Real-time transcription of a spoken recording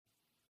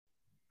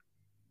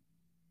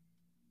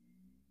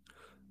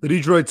The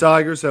Detroit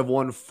Tigers have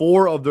won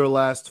 4 of their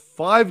last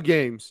 5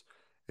 games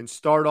and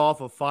start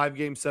off a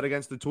 5-game set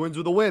against the Twins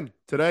with a win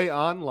today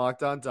on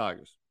Locked On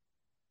Tigers.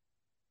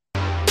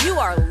 You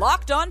are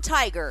Locked On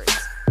Tigers,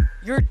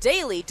 your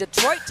daily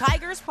Detroit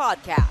Tigers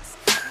podcast.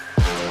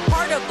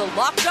 Part of the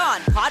Locked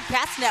On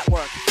Podcast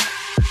Network,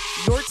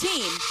 your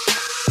team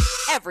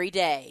every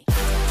day.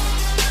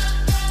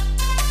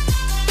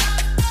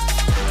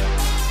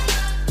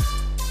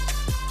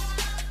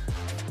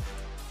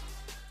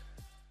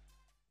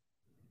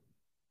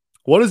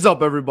 What is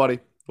up, everybody?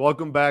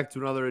 Welcome back to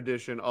another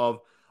edition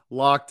of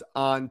Locked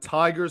On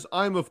Tigers.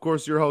 I'm, of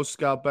course, your host,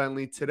 Scott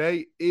Bentley.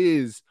 Today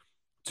is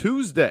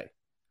Tuesday,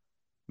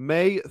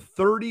 May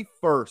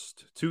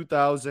 31st,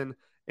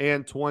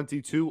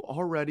 2022.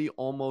 Already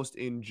almost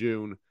in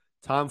June.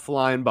 Time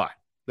flying by.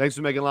 Thanks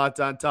for making Locked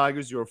On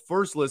Tigers your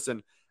first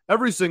listen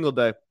every single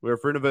day. We're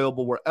free and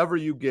available wherever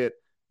you get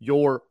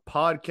your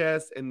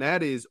podcast, and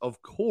that is,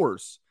 of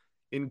course,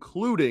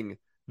 including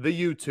the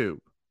YouTube.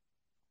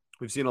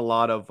 We've seen a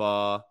lot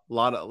of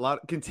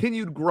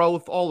continued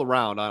growth all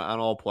around on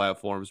all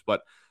platforms,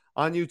 but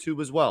on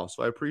YouTube as well.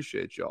 So I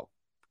appreciate y'all.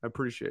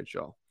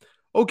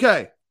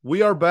 Okay,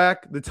 we are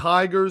back. The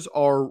Tigers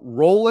are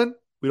rolling.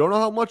 We don't know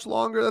how much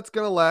longer that's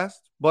gonna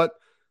last, but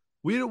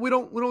we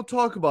don't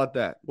talk about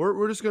that.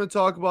 We're just gonna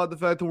talk about the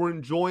fact that we're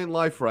enjoying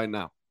life right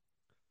now.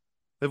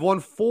 They've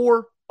won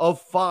 4 of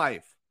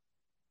 5.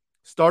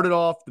 Started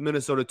off the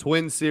Minnesota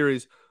Twins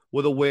series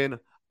with a win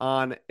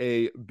on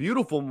a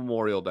beautiful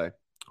Memorial Day.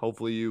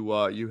 Hopefully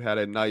you had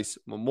a nice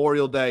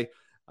Memorial Day.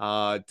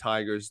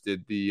 Tigers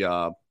did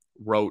the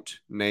wrote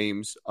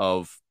names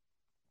of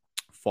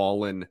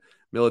fallen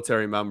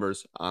military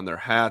members on their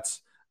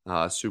hats.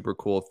 Super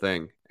cool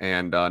thing,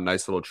 and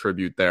nice little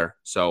tribute there.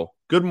 So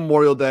good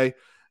Memorial Day.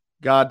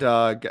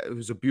 It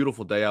was a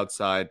beautiful day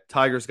outside.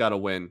 Tigers got a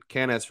win.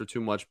 Can't ask for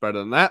too much better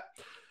than that.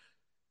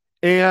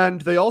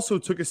 And they also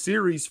took a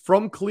series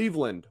from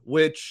Cleveland,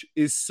 which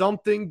is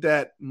something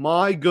that,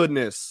 my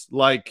goodness,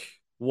 like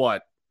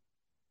what?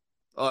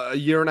 A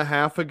year and a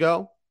half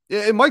ago,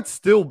 it might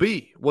still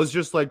be, was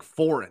just like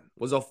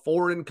was a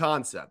foreign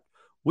concept.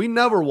 We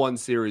never won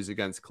series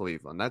against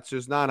Cleveland. That's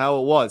just not how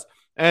it was.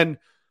 And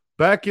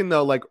back in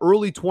the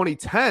early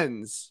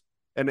 2010s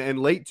and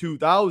late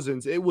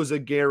 2000s, it was a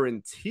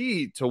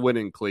guarantee to win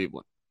in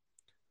Cleveland.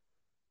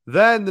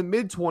 Then the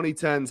mid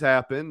 2010s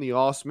happened, the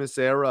Ausmus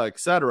era,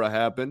 etc.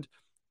 happened,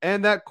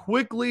 and that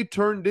quickly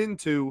turned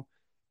into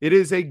it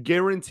is a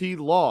guaranteed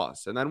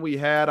loss. And then we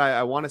had,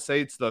 I want to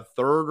say it's the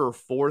third or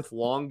fourth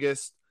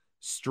longest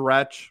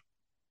stretch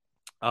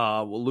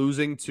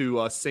losing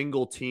to a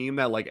single team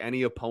that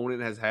any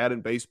opponent has had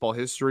in baseball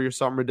history or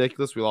something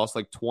ridiculous. We lost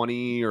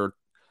 20 or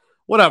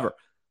whatever.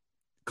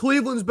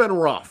 Cleveland's been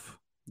rough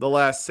the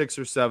last 6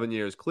 or 7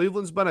 years.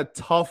 Cleveland's been a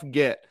tough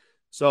get.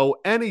 So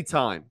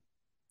anytime,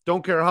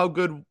 don't care how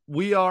good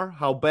we are,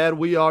 how bad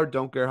we are,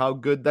 don't care how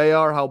good they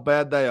are, how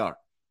bad they are.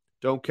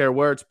 Don't care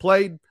where it's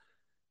played.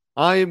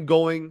 I am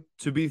going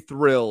to be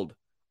thrilled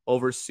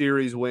over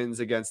series wins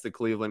against the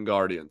Cleveland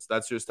Guardians.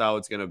 That's just how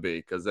it's going to be,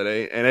 because it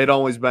ain't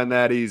always been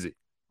that easy,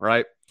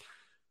 right?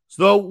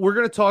 So we're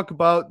going to talk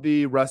about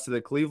the rest of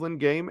the Cleveland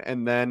game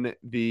and then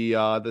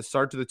the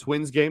start to the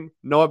Twins game.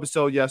 No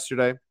episode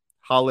yesterday.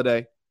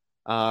 Holiday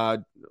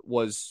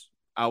was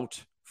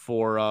out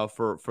for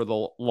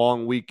the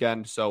long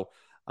weekend, so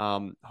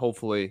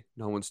hopefully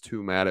no one's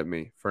too mad at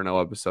me for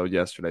no episode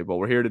yesterday. But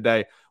we're here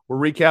today. We're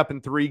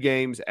recapping 3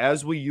 games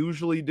as we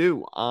usually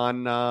do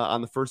on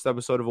the first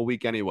episode of a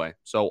week anyway.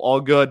 So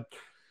all good.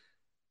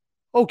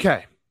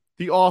 Okay,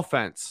 the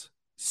offense.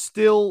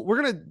 Still,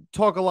 we're going to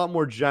talk a lot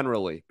more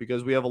generally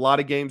because we have a lot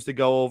of games to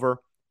go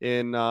over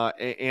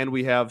and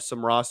we have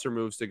some roster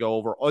moves to go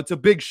over. Oh, it's a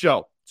big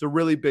show. It's a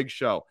really big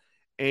show.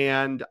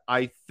 And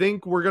I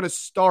think we're going to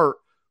start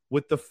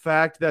with the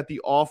fact that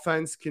the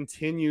offense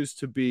continues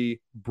to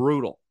be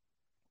brutal.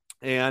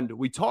 And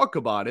we talk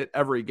about it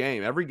every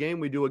game. Every game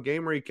we do a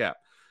game recap.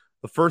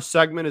 The first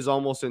segment is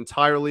almost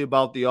entirely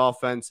about the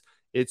offense.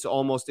 It's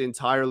almost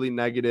entirely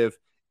negative.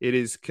 It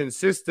is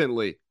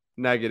consistently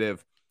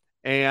negative.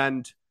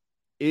 And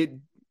it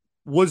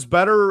was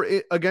better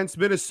against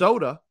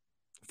Minnesota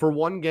for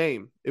one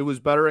game. It was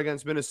better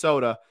against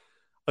Minnesota.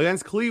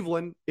 Against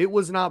Cleveland, it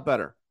was not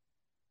better.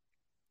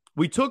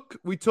 We took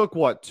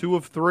what, 2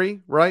 of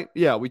 3, right?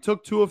 Yeah, we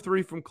took 2 of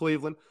 3 from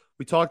Cleveland.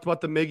 We talked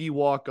about the Miggy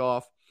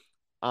walk-off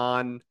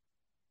on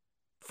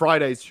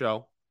Friday's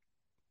show.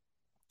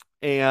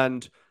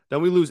 And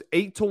then we lose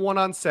 8-1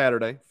 on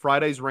Saturday.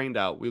 Friday's rained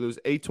out. We lose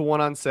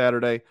 8-1 on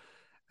Saturday.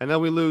 And then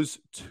we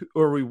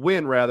we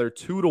win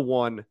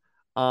 2-1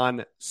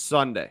 on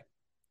Sunday.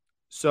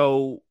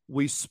 So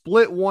we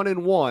split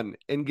 1-1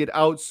 and get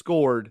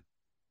outscored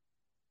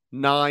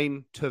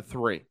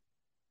 9-3.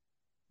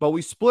 But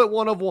we split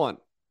 1 of 1.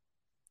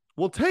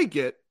 We'll take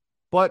it,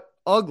 but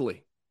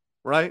ugly,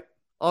 right?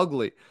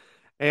 Ugly.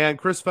 And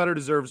Chris Fetter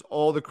deserves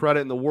all the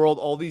credit in the world.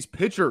 All these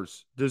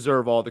pitchers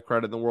deserve all the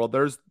credit in the world.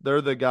 They're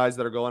the guys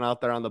that are going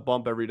out there on the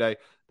bump every day.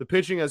 The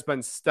pitching has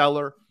been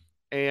stellar,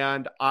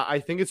 and I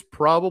think it's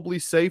probably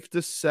safe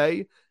to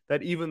say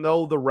that even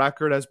though the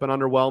record has been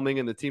underwhelming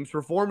and the team's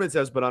performance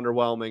has been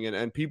underwhelming,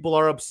 and people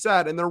are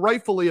upset, and they're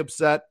rightfully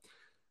upset,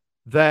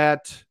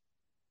 that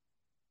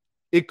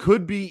it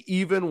could be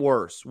even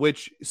worse,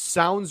 which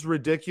sounds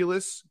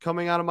ridiculous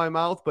coming out of my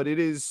mouth, but it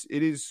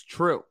is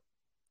true.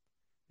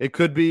 It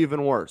could be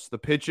even worse. The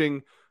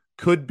pitching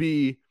could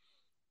be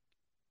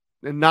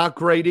not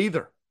great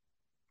either.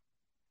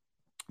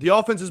 The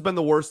offense has been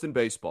the worst in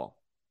baseball.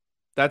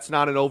 That's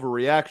not an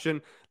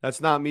overreaction.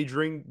 That's not me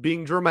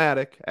being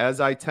dramatic,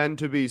 as I tend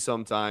to be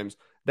sometimes.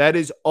 That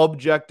is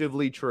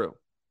objectively true.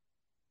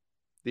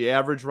 The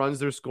average runs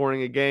they're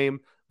scoring a game,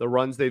 the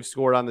runs they've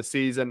scored on the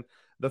season,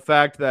 the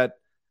fact that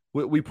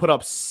we put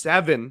up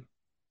 7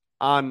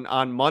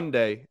 on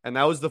Monday, and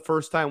that was the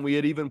first time we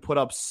had even put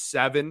up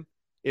 7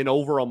 in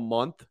over a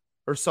month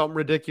or something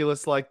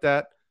ridiculous like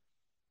that.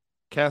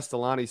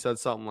 Castellani said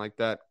something like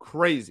that.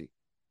 Crazy.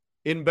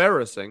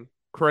 Embarrassing.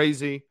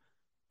 Crazy.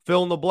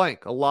 Fill in the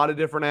blank. A lot of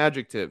different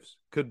adjectives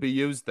could be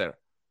used there.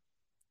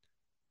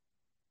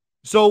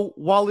 So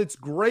while it's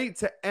great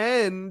to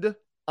end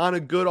on a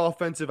good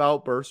offensive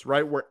outburst,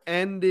 right? We're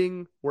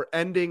ending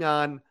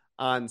on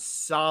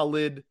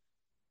solid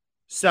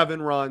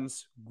 7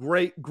 runs.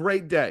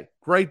 Great day.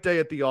 Great day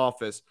at the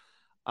office.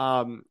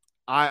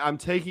 I'm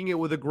taking it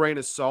with a grain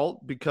of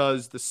salt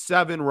because the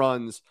 7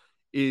 runs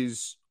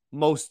is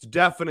most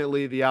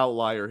definitely the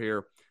outlier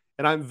here.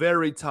 And I'm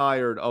very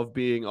tired of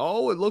being, it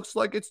looks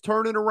like it's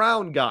turning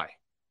around guy.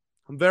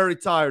 I'm very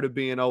tired of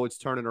being, it's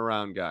turning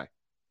around guy.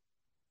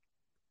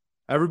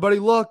 Everybody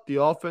look,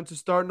 the offense is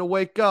starting to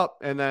wake up.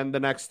 And then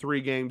the next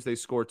 3 games, they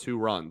score 2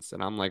 runs.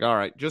 And I'm like, all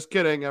right, just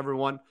kidding,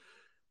 everyone.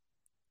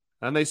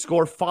 And they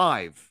score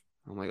 5.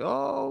 I'm like,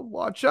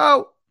 watch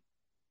out.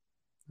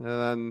 And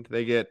then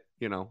they get,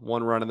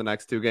 1 run in the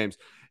next 2 games.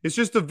 It's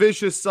just a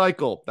vicious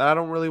cycle that I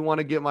don't really want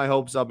to get my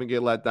hopes up and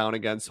get let down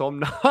again. So I'm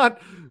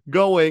not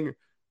going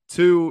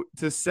to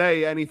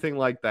say anything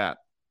like that.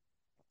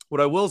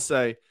 What I will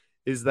say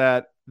is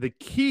that the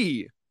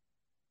key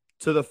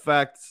to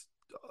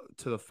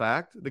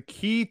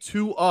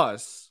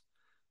us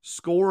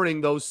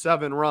scoring those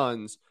 7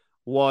 runs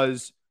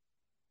was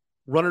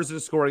runners in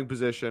scoring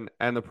position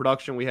and the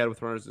production we had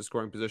with runners in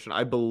scoring position.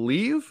 I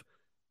believe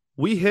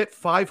we hit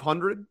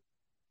 500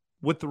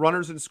 with the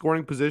runners in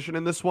scoring position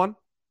in this one.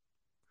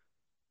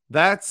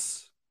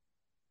 That's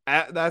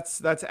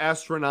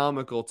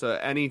astronomical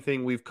to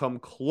anything we've come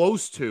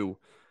close to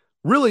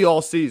really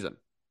all season.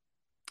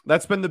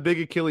 That's been the big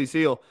Achilles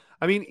heel.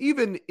 I mean,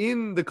 even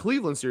in the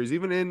Cleveland series,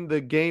 even in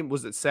the game,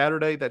 was it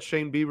Saturday that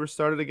Shane Bieber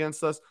started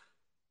against us?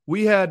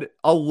 We had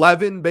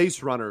 11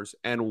 base runners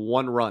and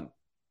 1 run.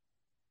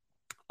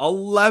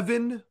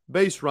 11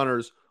 base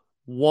runners,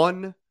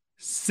 1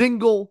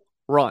 single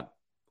run.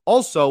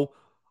 Also,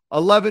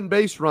 11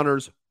 base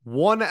runners,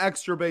 1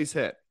 extra base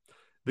hit.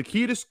 The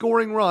key to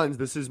scoring runs,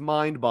 this is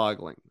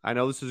mind-boggling. I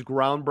know this is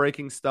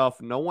groundbreaking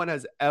stuff. No one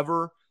has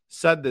ever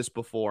said this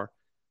before.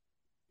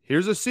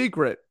 Here's a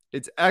secret.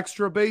 It's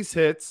extra base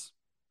hits,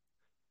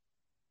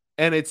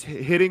 and it's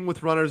hitting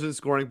with runners in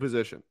scoring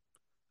position.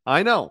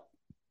 I know.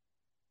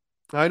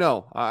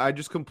 I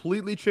just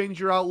completely changed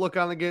your outlook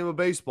on the game of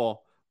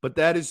baseball, but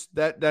that's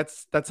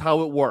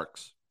how it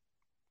works.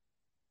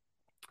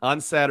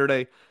 On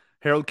Saturday,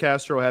 Harold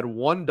Castro had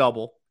 1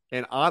 double,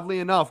 and oddly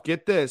enough,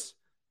 get this,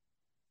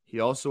 he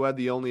also had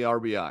the only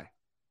RBI.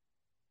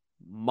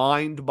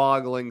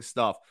 Mind-boggling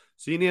stuff.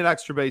 So you need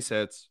extra base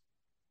hits.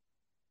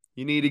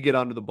 You need to get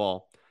under the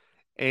ball.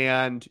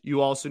 And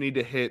you also need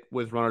to hit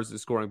with runners in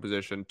scoring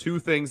position. 2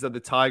 things that the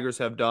Tigers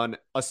have done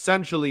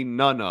essentially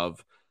none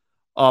of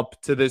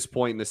up to this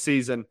point in the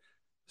season.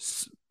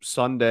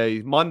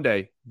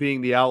 Monday being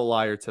the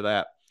outlier to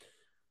that.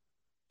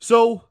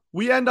 So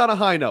we end on a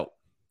high note.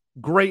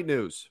 Great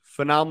news.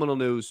 Phenomenal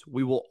news.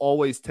 We will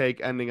always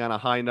take ending on a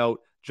high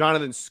note.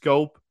 Jonathan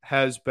Schoop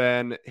has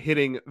been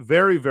hitting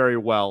very, very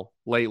well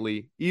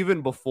lately.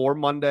 Even before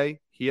Monday,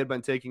 he had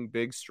been taking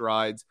big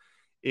strides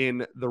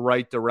in the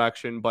right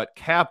direction, but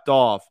capped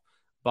off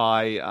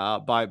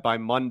by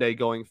Monday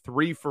going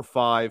 3 for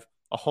 5,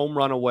 a home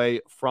run away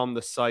from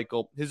the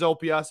cycle. His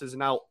OPS is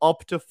now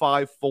up to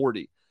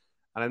 540.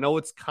 And I know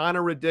it's kind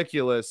of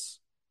ridiculous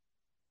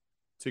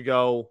to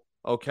go,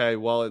 okay,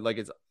 well,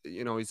 it's,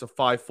 he's a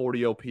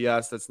 540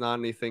 OPS. That's not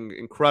anything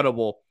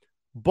incredible.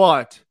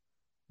 But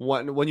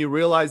when you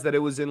realize that it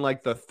was in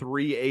like the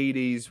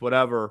 380s,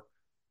 whatever,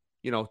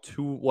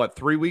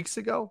 3 weeks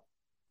ago?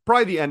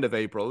 Probably the end of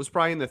April. It was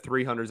probably in the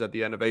 300s at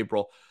the end of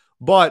April.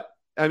 But,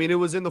 I mean, it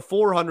was in the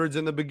 400s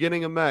in the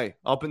beginning of May,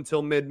 up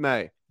until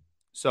mid-May.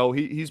 So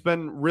he's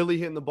been really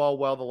hitting the ball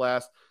well the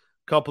last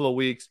couple of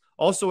weeks.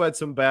 Also had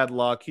some bad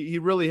luck. He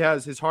really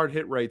has. His hard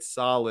hit rate's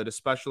solid,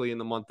 especially in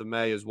the month of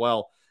May as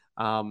well.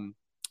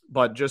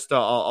 But just a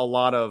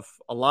lot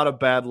of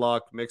bad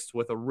luck mixed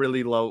with a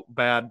really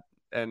bad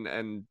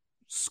and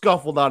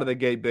scuffled out of the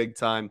gate big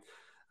time.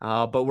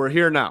 But we're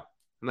here now.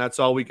 And that's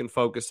all we can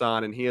focus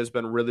on. And he has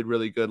been really,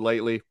 really good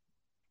lately.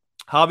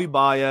 Javi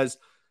Baez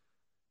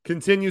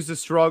continues to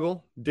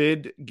struggle.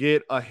 Did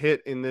get a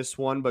hit in this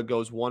one, but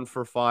goes 1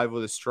 for 5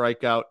 with a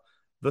strikeout.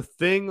 The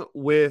thing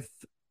with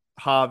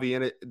Javi,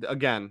 and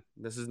again,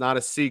 this is not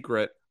a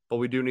secret, but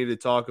we do need to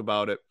talk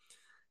about it.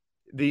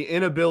 The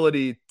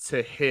inability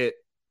to hit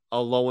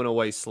a low and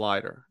away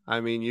slider.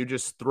 I mean, you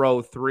just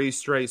throw 3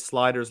 straight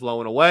sliders low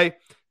and away,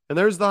 and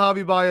there's the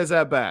Javi Baez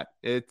at bat.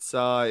 It's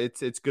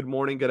good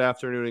morning, good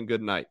afternoon, and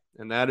good night,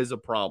 and that is a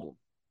problem.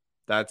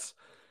 That's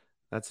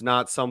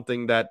not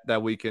something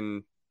that we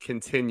can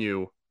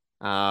continue,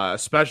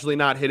 especially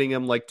not hitting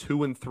him like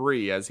 2 and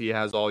 3 as he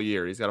has all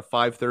year. He's got a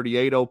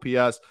 538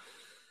 OPS,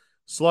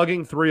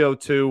 slugging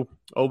 302,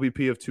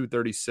 OBP of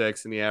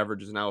 236, and the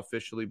average is now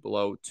officially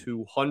below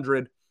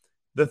 200.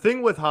 The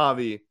thing with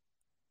Javi,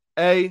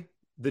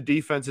 the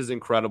defense is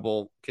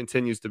incredible,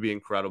 continues to be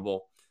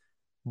incredible.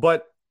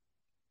 But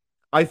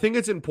I think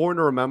it's important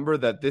to remember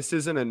that this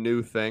isn't a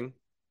new thing.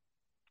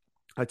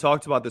 I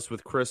talked about this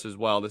with Chris as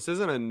well. This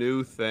isn't a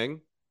new thing.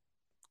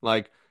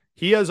 Like,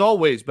 he has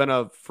always been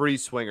a free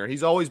swinger.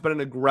 He's always been an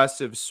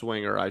aggressive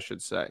swinger, I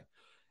should say.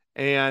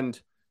 And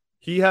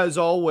he has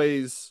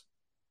always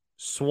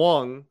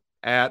swung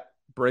at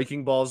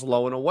breaking balls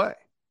low and away.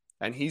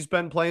 And he's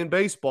been playing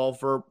baseball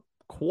for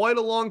quite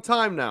a long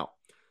time now.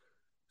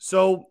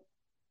 So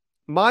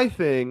my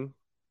thing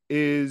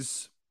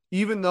is,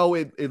 even though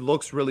it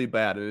looks really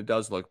bad, and it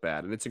does look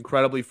bad, and it's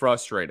incredibly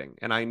frustrating,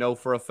 and I know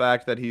for a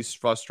fact that he's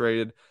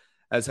frustrated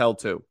as hell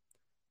too,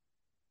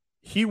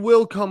 he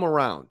will come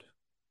around.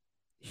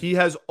 He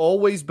has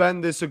always been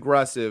this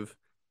aggressive,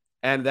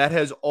 and that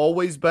has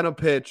always been a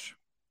pitch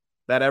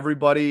that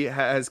everybody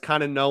has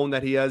kind of known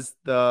that he has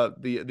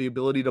the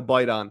ability to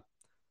bite on.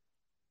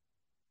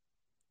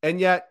 And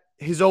yet,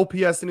 his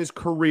OPS in his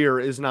career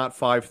is not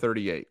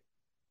 538.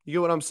 You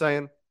get what I'm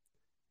saying?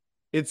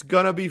 It's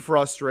going to be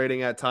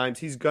frustrating at times.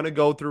 He's going to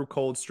go through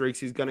cold streaks.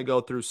 He's going to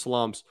go through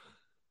slumps.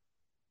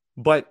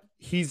 But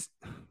he's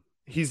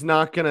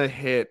not going to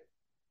hit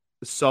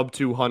sub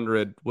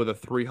 200 with a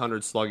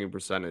 300 slugging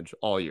percentage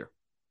all year.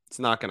 It's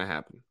not going to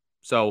happen.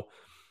 So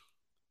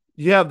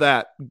you have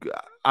that.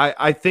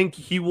 I think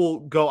he will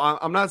go.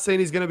 I'm not saying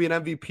he's going to be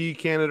an MVP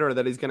candidate or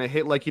that he's going to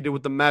hit like he did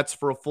with the Mets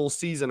for a full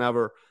season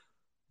ever.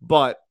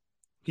 But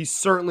he's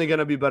certainly going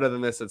to be better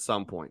than this at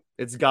some point.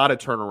 It's got to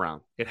turn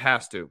around. It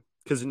has to.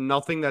 Because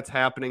nothing that's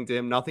happening to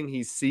him, nothing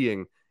he's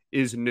seeing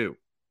is new.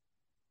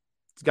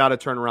 It's got to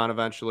turn around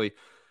eventually.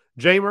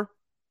 Jeimer,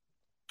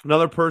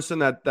 another person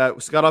that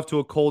got off to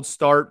a cold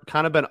start,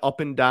 kind of been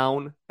up and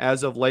down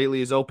as of lately.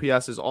 His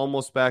OPS is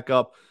almost back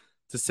up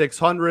to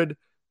 600.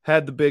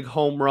 Had the big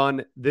home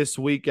run this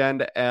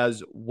weekend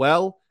as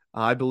well.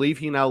 I believe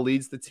he now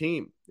leads the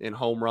team in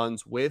home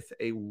runs with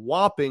a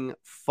whopping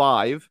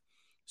 5.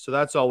 So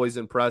that's always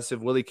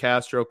impressive. Willie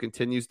Castro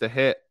continues to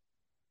hit.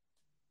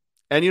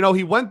 And,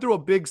 he went through a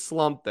big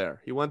slump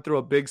there. He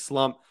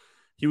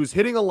was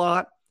hitting a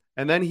lot,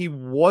 and then he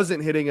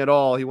wasn't hitting at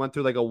all. He went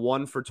through like a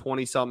 1 for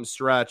 20-something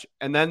stretch.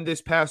 And then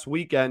this past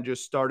weekend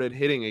just started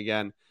hitting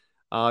again.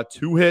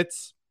 2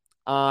 hits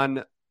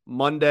on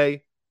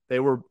Monday. They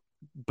were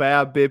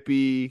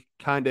BABIP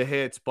kind of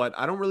hits, but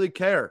I don't really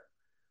care.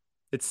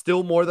 It's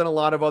still more than a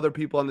lot of other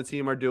people on the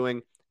team are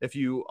doing. If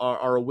you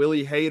are a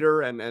Willie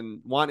hater and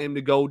want him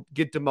to go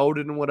get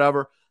demoted and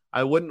whatever,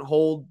 I wouldn't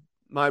hold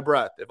my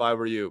breath if I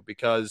were you,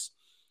 because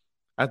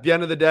at the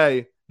end of the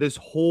day, this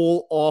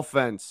whole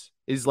offense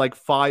is like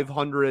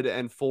 500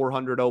 and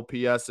 400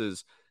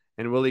 OPSs,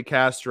 and Willie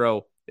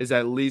Castro is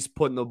at least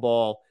putting the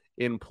ball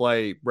in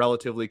play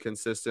relatively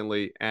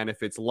consistently. And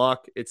if it's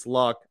luck, it's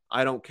luck.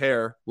 I don't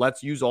care.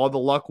 Let's use all the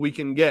luck we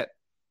can get.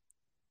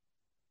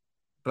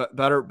 But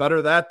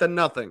better that than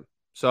nothing.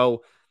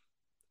 So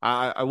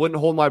I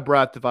wouldn't hold my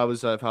breath if I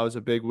was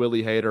a big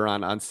Willie hater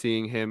on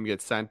seeing him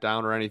get sent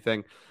down or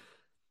anything.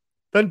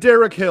 Then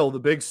Derek Hill, the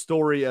big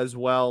story as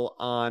well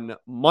on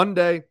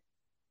Monday,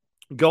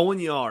 going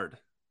yard.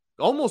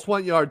 Almost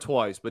went yard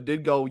twice, but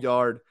did go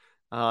yard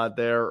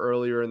there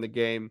earlier in the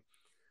game.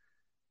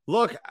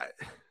 Look,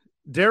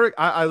 Derek,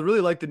 I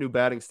really like the new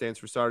batting stance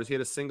for starters. He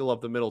had a single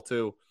up the middle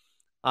too.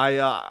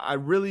 I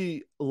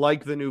really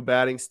like the new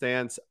batting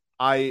stance.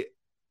 I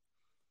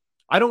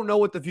don't know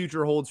what the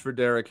future holds for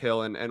Derek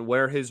Hill and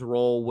where his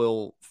role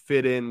will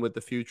fit in with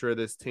the future of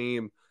this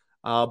team.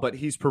 But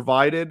he's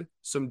provided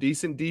some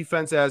decent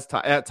defense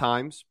at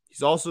times.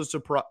 He's also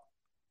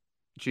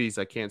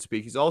I can't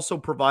speak. He's also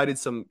provided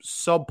some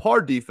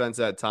subpar defense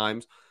at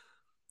times.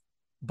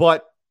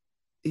 But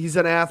he's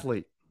an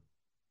athlete.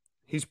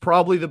 He's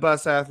probably the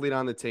best athlete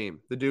on the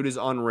team. The dude is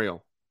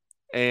unreal.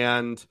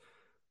 And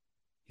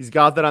he's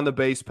got that on the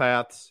base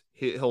paths.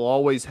 He'll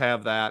always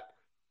have that.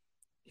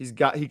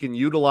 He can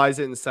utilize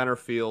it in center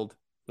field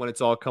when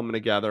it's all coming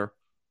together.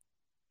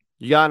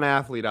 You got an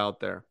athlete out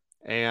there.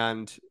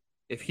 And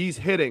if he's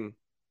hitting,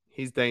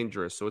 he's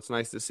dangerous. So it's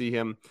nice to see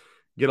him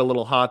get a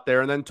little hot there.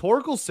 And then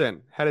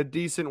Torkelson had a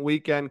decent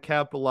weekend,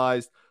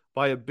 capitalized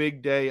by a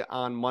big day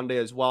on Monday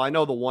as well. I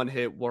know the one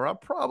hit where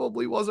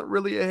probably wasn't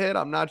really a hit.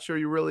 I'm not sure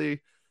you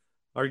really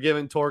are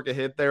giving Torque a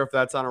hit there if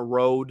that's on a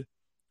road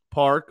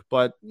park.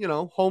 But,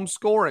 home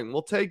scoring.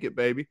 We'll take it,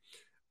 baby.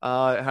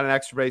 Had an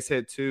extra base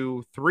hit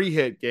too.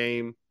 3-hit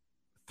game.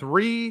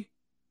 3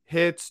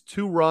 hits,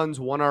 2 runs,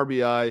 1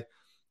 RBI,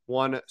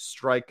 1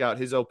 strikeout.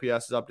 His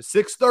OPS is up to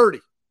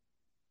 630.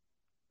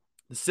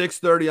 The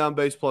 630 on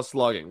base plus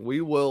slugging.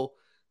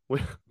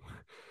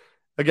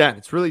 Again,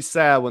 it's really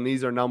sad when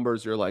these are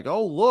numbers you're like,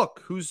 oh,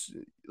 look, this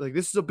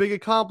is a big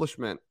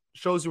accomplishment.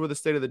 Shows you where the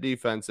state of the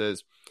defense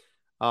is.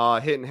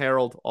 Hitting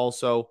Harold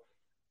also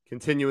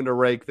continuing to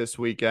rake this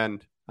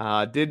weekend.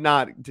 Did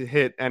not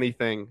hit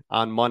anything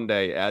on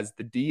Monday as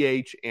the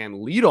DH and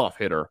leadoff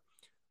hitter,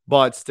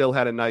 but still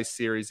had a nice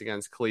series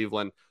against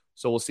Cleveland.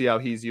 So we'll see how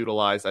he's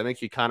utilized. I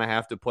think you kind of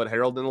have to put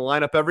Harold in the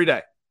lineup every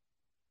day.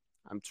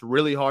 It's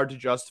really hard to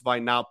justify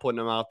not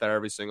putting him out there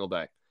every single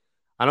day.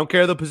 I don't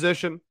care the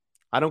position.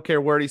 I don't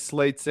care where he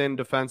slates in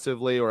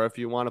defensively or if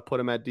you want to put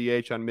him at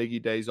DH on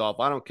Miggy days off.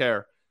 I don't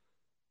care.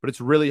 But it's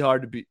really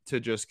hard to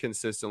just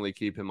consistently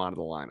keep him out of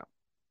the lineup.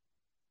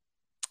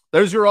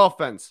 There's your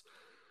offense.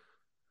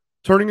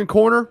 Turning a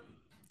corner,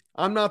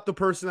 I'm not the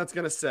person that's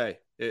going to say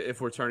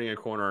if we're turning a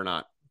corner or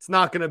not. It's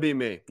not going to be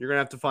me. You're going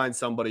to have to find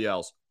somebody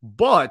else.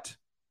 But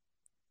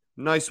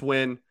nice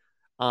win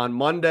on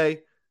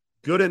Monday.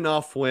 Good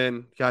enough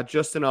win. Got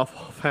just enough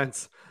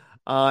offense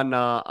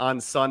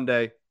on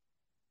Sunday.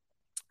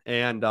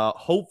 And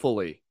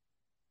hopefully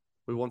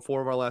we won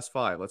 4 of our last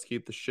 5. Let's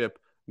keep the ship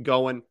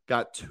going.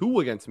 Got 2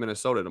 against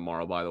Minnesota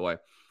tomorrow, by the way.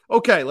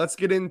 Okay, let's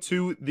get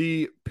into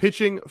the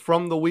pitching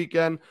from the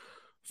weekend.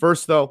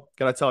 First, though,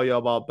 got to tell you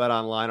about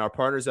BetOnline. Our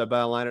partners at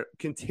BetOnline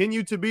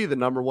continue to be the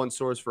 #1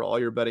 source for all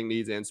your betting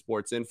needs and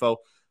sports info.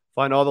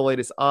 Find all the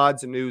latest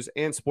odds and news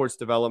and sports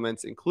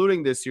developments,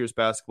 including this year's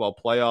basketball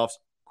playoffs.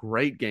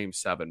 Great Game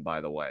 7,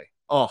 by the way.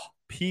 Oh,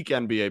 peak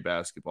NBA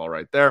basketball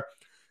right there.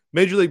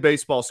 Major League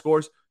Baseball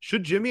scores.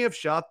 Should Jimmy have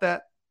shot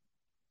that?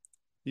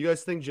 You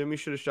guys think Jimmy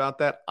should have shot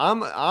that?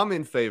 I'm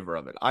in favor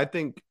of it. I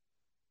think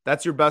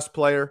that's your best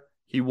player.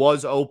 He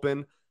was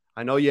open.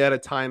 I know you had a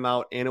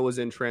timeout and it was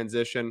in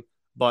transition,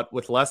 but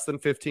with less than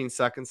 15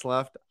 seconds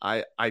left,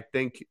 I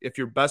think if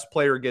your best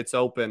player gets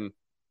open,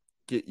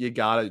 you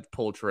got to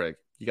pull trig.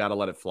 You got to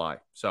let it fly.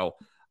 So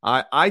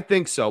I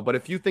think so. But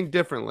if you think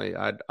differently,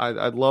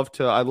 I'd love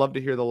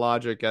to hear the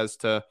logic as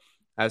to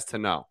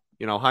know.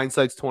 You know,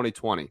 hindsight's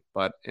 20/20,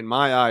 but in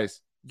my eyes,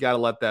 you got to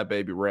let that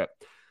baby rip.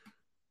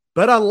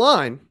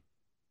 BetOnline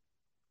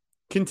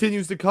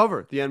continues to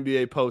cover the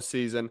NBA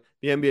postseason,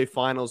 the NBA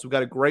Finals. We've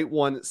got a great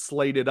one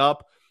slated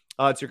up.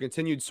 It's your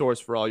continued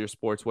source for all your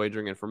sports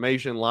wagering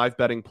information, live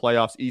betting,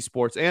 playoffs,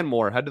 esports, and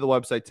more. Head to the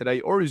website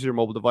today or use your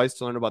mobile device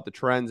to learn about the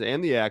trends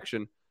and the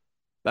action.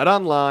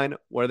 BetOnline,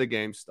 where the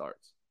game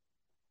starts.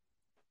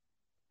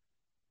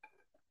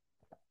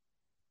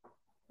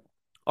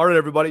 All right,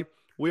 everybody.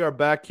 We are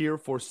back here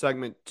for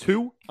segment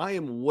 2. I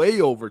am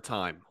way over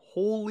time.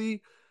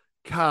 Holy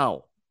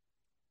cow.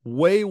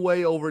 Way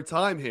over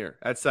time here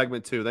at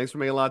segment 2. Thanks for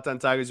making Locked On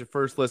Tigers your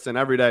first listen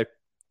every day.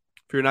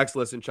 For your next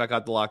listen, check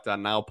out the Locked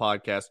On Now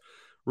podcast.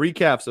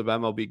 Recaps of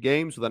MLB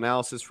games with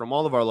analysis from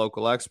all of our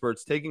local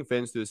experts, taking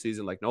fans through the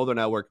season like no other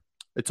network.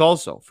 It's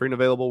also free and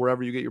available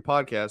wherever you get your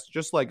podcasts,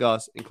 just like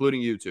us,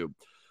 including YouTube.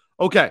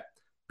 Okay,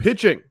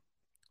 pitching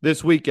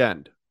this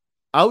weekend,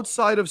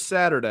 outside of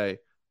Saturday,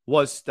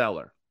 was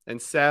stellar. And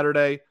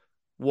Saturday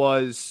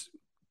was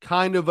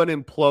kind of an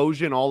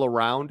implosion all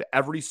around.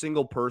 Every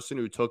single person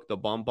who took the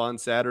bump on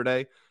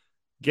Saturday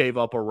gave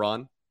up a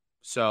run.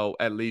 So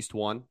at least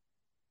one.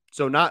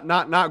 So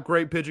not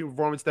great pitching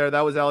performance there.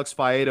 That was Alex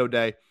Faedo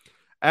day.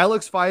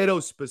 Alex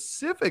Faedo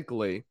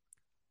specifically,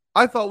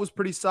 I thought was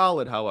pretty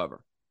solid,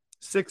 however.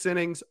 6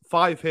 innings,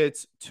 5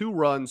 hits, 2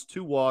 runs,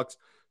 2 walks,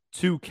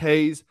 2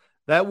 Ks.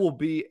 That will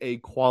be a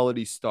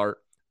quality start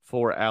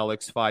for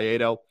Alex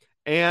Faedo.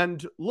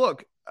 And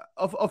look,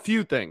 a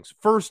few things.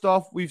 First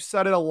off, we've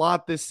said it a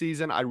lot this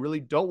season. I really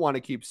don't want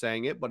to keep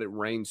saying it, but it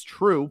reigns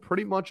true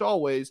pretty much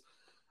always.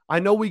 I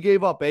know we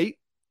gave up 8,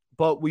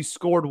 but we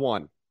scored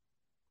 1.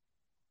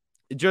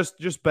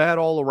 Just bad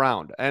all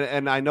around.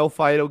 And I know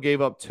Faedo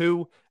gave up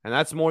 2, and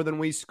that's more than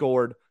we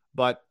scored,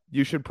 but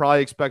you should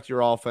probably expect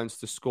your offense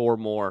to score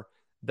more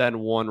than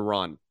 1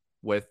 run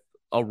with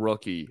a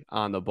rookie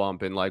on the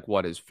bump in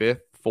his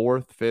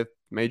 5th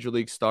major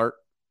league start.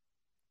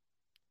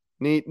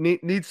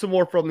 Need some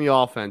more from the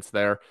offense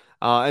there.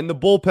 And the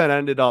bullpen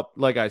ended up,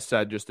 like I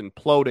said, just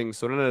imploding.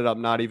 So it ended up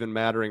not even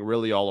mattering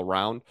really all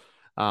around.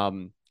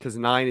 Because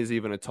 9 is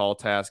even a tall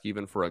task,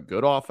 even for a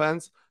good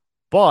offense.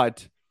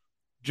 But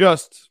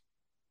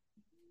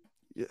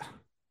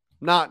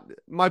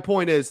my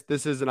point is,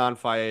 this isn't on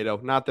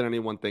Faedo. Not that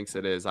anyone thinks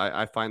it is.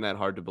 I find that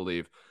hard to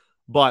believe.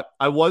 But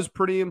I was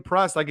pretty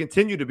impressed. I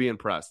continue to be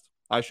impressed,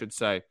 I should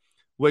say,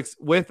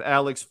 with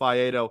Alex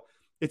Faedo.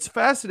 It's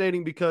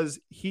fascinating because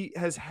he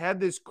has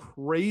had this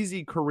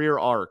crazy career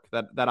arc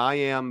that I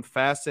am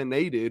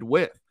fascinated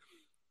with.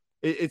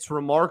 It's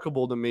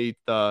remarkable to me,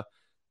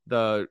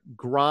 the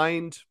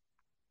grind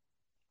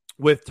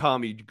with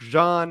Tommy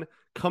John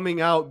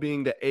coming out,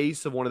 being the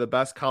ace of one of the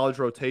best college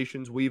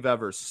rotations we've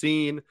ever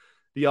seen,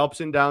 the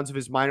ups and downs of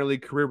his minor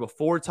league career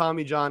before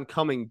Tommy John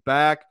coming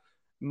back,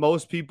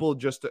 most people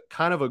just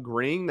kind of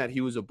agreeing that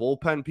he was a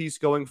bullpen piece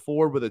going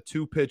forward with a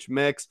 2-pitch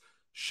mix.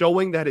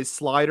 showing that his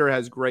slider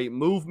has great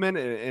movement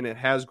and it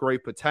has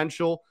great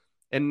potential.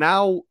 And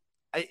now,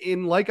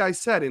 like I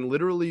said, in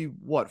literally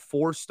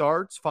 5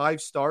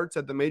 starts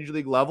at the major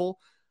league level,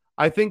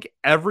 I think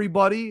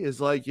everybody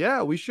is like,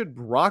 yeah, we should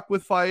rock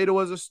with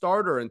Faedo as a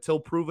starter until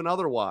proven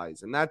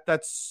otherwise. And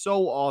that's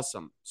so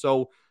awesome.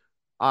 So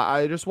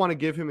I just want to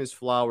give him his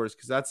flowers,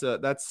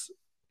 because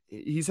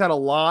he's had a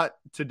lot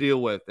to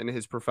deal with in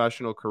his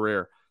professional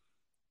career.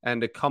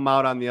 And to come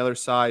out on the other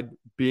side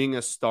being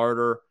a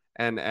starter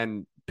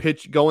and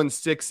pitch going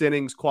 6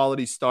 innings,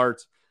 quality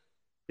starts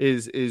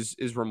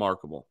is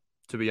remarkable,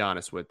 to be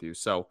honest with you.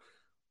 So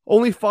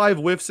only 5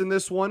 whiffs in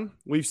this one.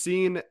 We've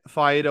seen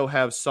Faedo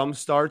have some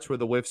starts where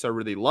the whiffs are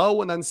really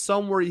low, and then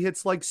some where he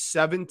hits like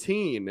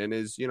 17 and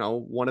is,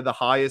 one of the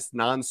highest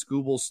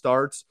non-Skubal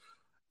starts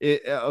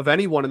of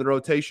anyone in the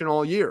rotation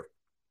all year.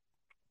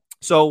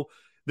 So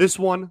this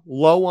one,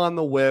 low on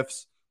the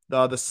whiffs.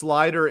 The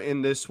slider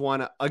in this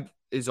one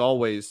is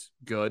always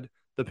good.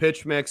 The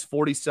pitch mix,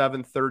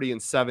 47, 30,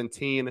 and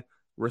 17,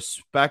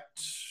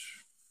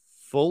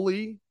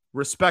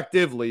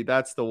 respectively,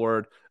 that's the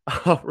word.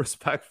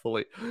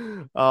 Respectfully,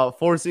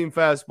 4-seam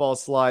fastball,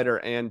 slider,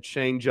 and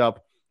changeup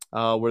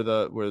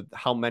were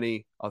how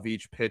many of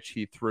each pitch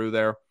he threw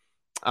there.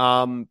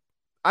 I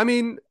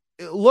mean,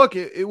 look,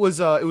 it was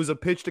a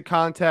pitch to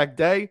contact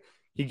day.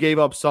 He gave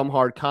up some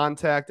hard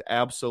contact,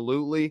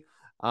 absolutely,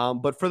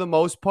 but for the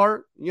most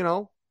part,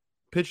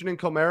 pitching in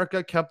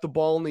Comerica, kept the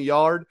ball in the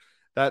yard.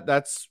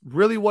 That's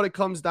really what it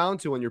comes down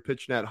to when you're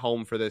pitching at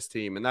home for this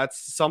team, and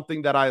that's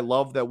something that I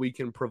love that we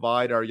can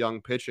provide our young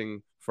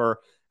pitching for.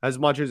 As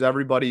much as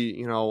everybody,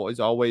 is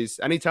always,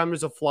 anytime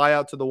there's a fly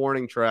out to the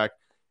warning track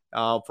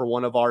for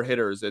one of our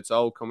hitters, it's,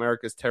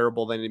 Comerica's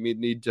terrible, they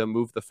need to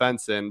move the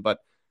fence in. But,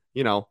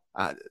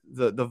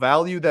 the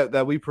value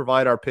that we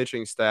provide our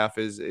pitching staff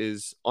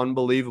is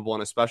unbelievable,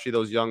 and especially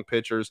those young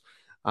pitchers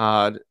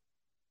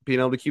being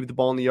able to keep the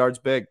ball in the yards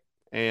big.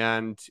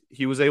 And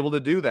he was able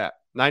to do that.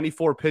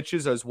 94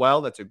 pitches as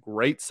well. That's a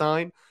great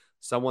sign.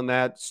 Someone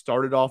that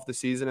started off the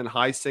season in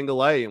high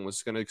single A and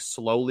was going to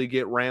slowly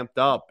get ramped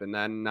up. And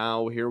then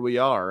now here we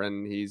are,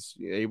 and he's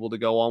able to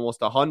go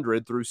almost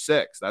 100 through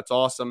 6. That's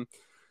awesome.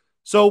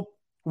 So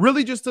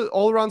really just an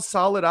all-around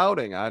solid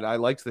outing. I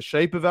liked the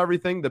shape of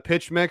everything. The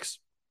pitch mix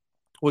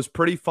was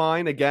pretty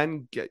fine.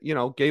 Again,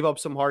 gave up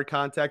some hard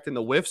contact and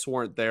the whiffs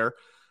weren't there,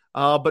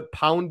 but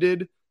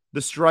pounded.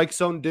 The strike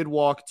zone did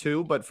walk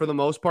too, but for the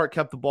most part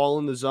kept the ball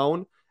in the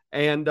zone.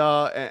 And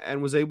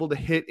was able to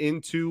hit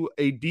into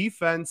a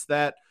defense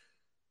that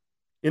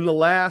in the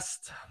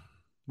last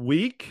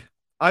week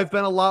I've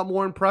been a lot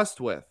more impressed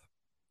with.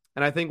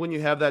 And I think when you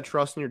have that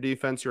trust in your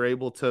defense, you're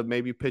able to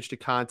maybe pitch to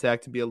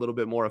contact to be a little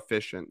bit more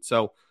efficient.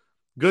 So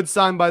good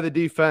sign by the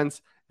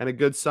defense and a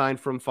good sign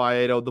from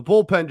Faedo. The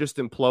bullpen just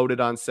imploded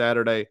on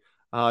Saturday.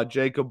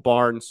 Jacob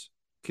Barnes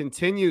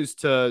continues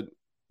to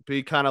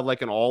be kind of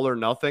like an all or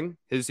nothing.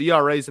 His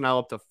ERA is now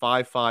up to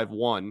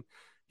 5.51.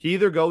 He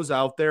either goes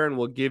out there and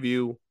will give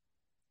you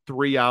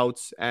 3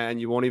 outs and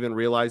you won't even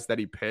realize that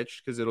he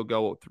pitched because it'll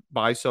go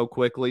by so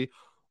quickly,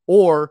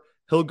 or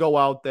he'll go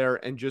out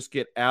there and just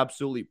get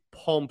absolutely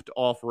pumped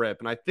off rip.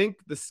 And I think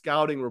the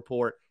scouting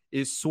report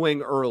is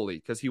swing early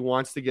because he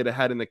wants to get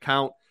ahead in the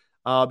count,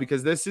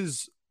 because this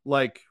is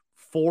like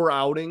 4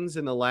 outings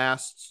in the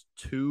last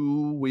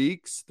 2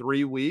 weeks,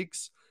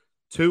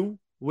 2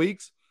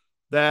 weeks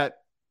that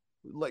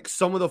like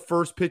some of the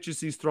first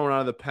pitches he's thrown out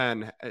of the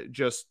pen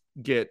just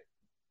get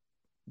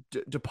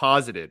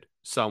deposited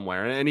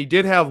somewhere. And he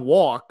did have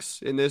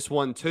walks in this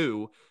one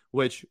too,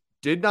 which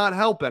did not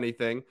help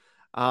anything.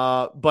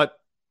 But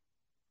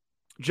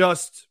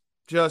just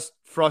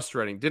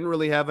frustrating. Didn't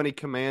really have any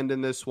command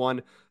in this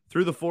one.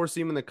 Threw the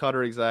 4-seam and the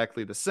cutter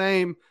exactly the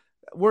same.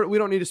 We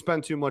don't need to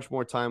spend too much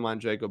more time on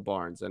Jacob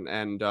Barnes.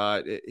 And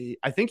I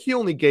think he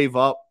only gave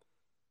up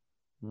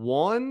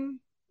 1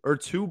 or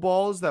 2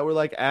 balls that were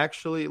like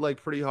actually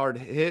like pretty hard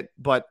hit,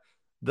 but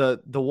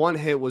the one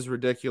hit was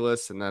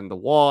ridiculous, and then the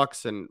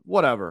walks and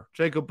whatever.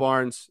 Jacob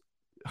Barnes,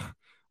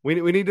 we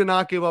need to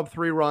not give up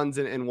 3 runs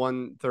in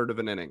 1/3 of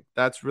an inning.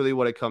 That's really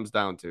what it comes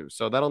down to.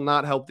 So that'll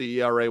not help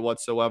the ERA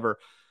whatsoever.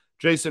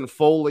 Jason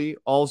Foley,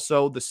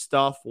 also the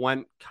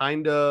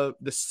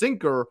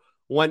sinker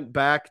went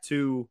back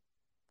to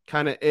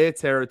kind of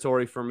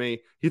territory for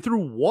me. He threw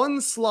 1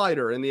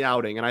 slider in the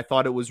outing, and I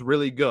thought it was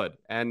really good.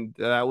 And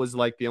that was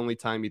like the only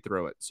time he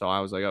threw it. So I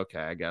was like, okay,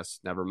 I guess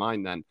never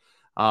mind then.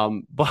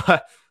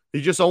 But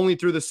he just only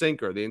threw the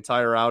sinker the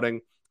entire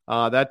outing.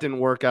 That didn't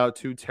work out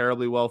too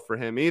terribly well for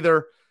him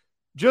either.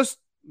 Just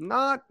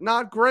not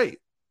great.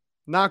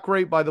 Not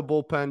great by the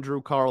bullpen.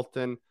 Drew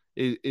Carlton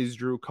is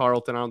Drew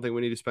Carlton. I don't think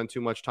we need to spend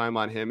too much time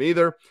on him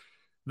either.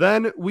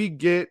 Then we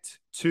get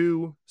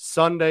to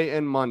Sunday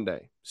and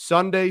Monday.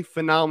 Sunday,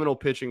 phenomenal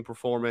pitching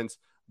performance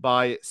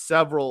by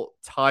several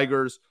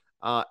Tigers.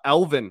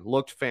 Elvin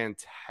looked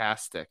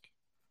fantastic.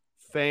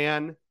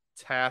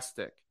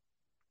 Fantastic.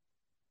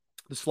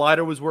 The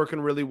slider was working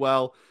really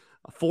well.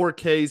 4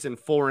 Ks in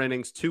 4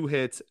 innings, 2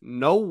 hits,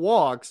 no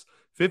walks,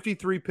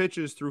 53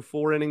 pitches through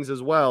 4 innings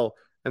as well.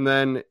 And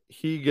then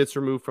he gets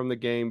removed from the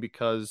game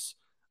because,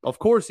 of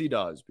course he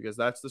does, because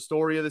that's the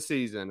story of the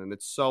season. And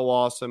it's so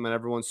awesome and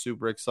everyone's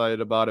super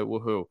excited about it.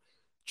 Woohoo.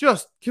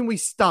 Just, can we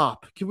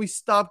stop? Can we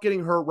stop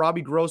getting hurt?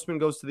 Robbie Grossman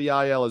goes to the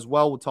IL as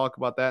well. We'll talk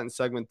about that in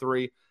segment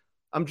 3.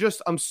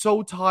 I'm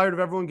so tired of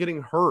everyone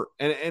getting hurt.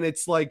 And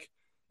it's like,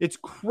 it's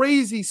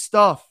crazy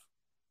stuff.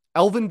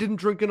 Elvin didn't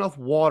drink enough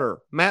water.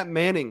 Matt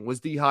Manning was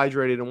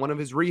dehydrated in one of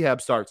his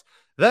rehab starts.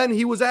 Then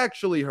he was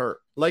actually hurt.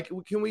 Like,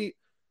 can we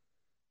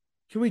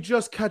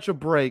just catch a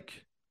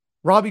break?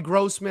 Robbie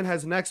Grossman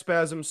has neck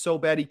spasms so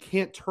bad he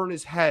can't turn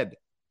his head.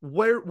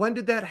 When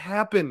did that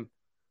happen?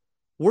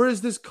 Where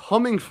is this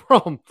coming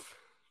from?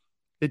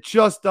 It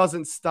just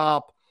doesn't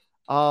stop.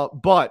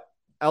 But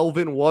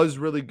Elvin was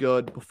really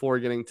good before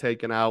getting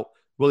taken out.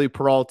 Willie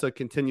Peralta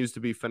continues to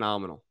be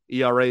phenomenal.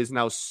 ERA is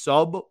now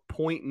sub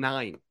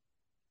 0.9.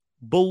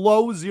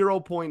 Below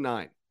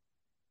 0.9.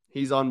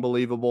 He's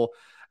unbelievable.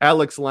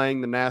 Alex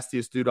Lang, the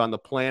nastiest dude on the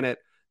planet.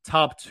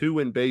 Top 2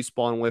 in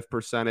baseball and whiff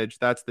percentage.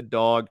 That's the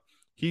dog.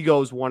 He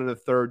goes 1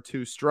 1/3,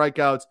 2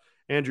 strikeouts.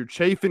 Andrew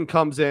Chafin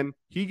comes in.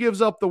 He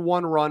gives up the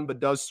 1 run, but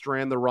does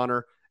strand the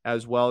runner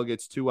as well.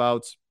 Gets 2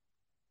 outs.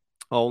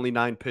 Only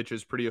 9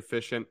 pitches. Pretty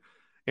efficient.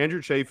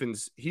 Andrew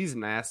Chafin's, he's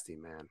nasty,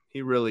 man.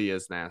 He really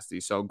is nasty.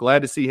 So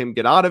glad to see him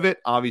get out of it.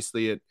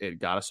 Obviously, it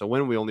got us a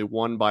win. We only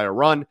won by a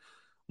run.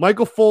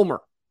 Michael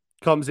Fulmer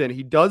comes in.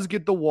 He does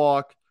get the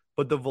walk,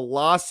 but the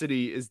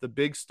velocity is the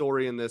big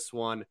story in this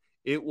one.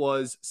 It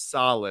was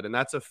solid, and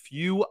that's a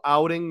few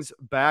outings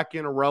back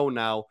in a row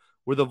now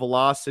where the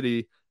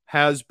velocity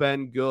has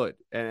been good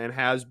and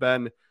has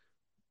been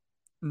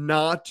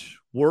not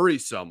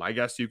worrisome, I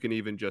guess you can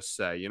even just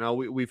say. You know,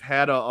 we've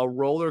had a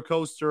roller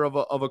coaster of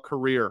a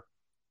career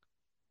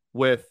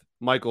with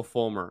Michael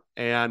Fulmer,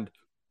 and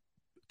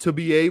to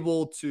be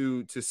able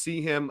to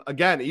see him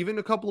again, even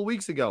a couple of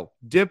weeks ago,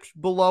 dipped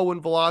below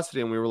in velocity,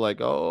 and we were like,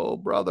 oh,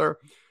 brother,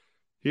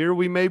 here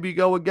we maybe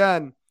go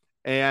again.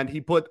 And he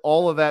put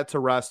all of that to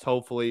rest,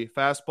 hopefully.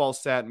 Fastball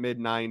sat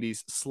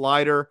mid-90s.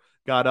 Slider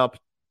got up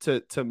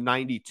to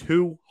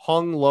 92,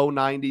 hung low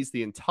 90s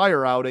the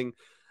entire outing.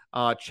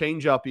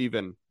 Changeup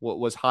even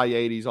was high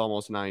 80s,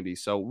 almost 90s.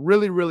 So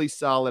really, really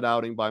solid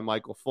outing by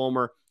Michael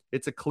Fulmer.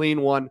 It's a clean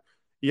one.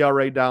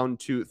 ERA down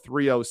to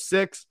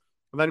 3.06.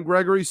 And then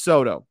Gregory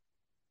Soto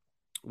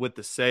with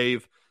the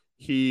save.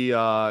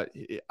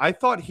 I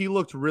thought he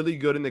looked really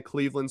good in the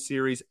Cleveland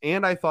series,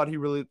 and I thought he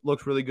really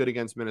looked really good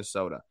against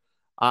Minnesota.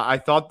 I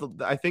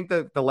think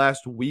that the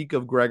last week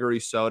of Gregory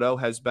Soto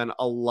has been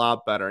a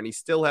lot better, and he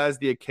still has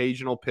the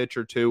occasional pitch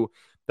or two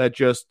that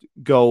just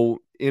go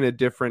in a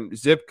different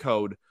zip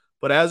code.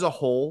 But as a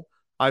whole,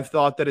 I've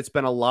thought that it's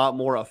been a lot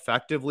more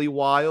effectively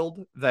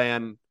wild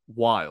than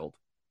wild.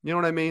 You know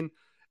what I mean?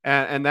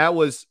 And that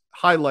was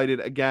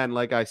highlighted, again,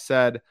 like I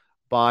said,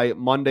 by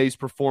Monday's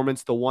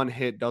performance. The one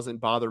hit doesn't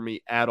bother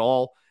me at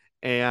all.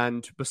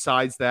 And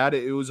besides that,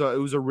 it was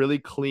a really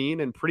clean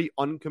and pretty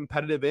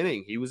uncompetitive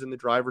inning. He was in the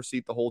driver's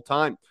seat the whole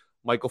time.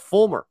 Michael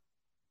Fulmer.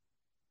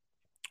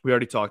 We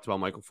already talked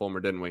about Michael Fulmer,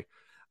 didn't we?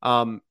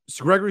 So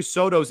Gregory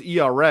Soto's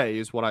ERA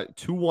is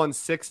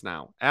 2.16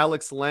 now.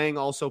 Alex Lang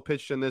also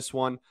pitched in this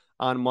one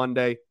on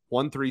Monday,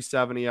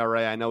 1.37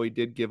 ERA. I know he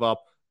did give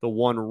up the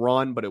 1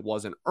 run, but it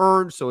wasn't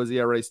earned, so his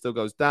ERA still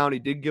goes down. He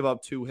did give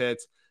up 2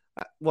 hits.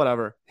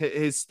 Whatever.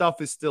 His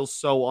stuff is still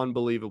so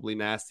unbelievably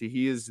nasty.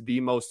 He is the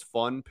most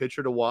fun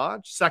pitcher to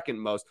watch. Second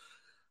most.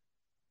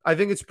 I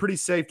think it's pretty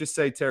safe to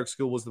say Tarek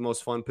Skubal was the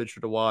most fun pitcher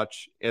to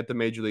watch at the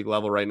major league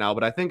level right now,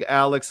 but I think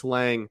Alex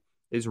Lang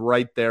is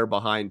right there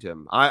behind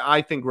him.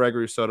 I think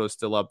Gregory Soto is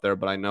still up there,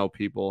 but I know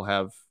people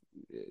have,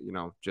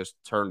 just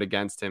turned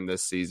against him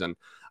this season.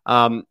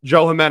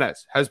 Joe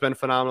Jimenez has been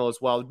phenomenal as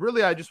well.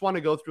 Really, I just want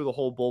to go through the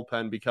whole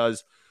bullpen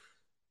because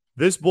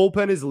this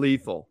bullpen is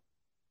lethal.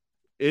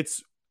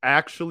 It's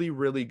actually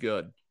really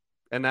good,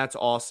 and that's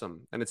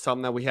awesome. And it's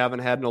something that we haven't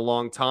had in a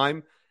long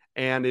time,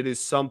 and it is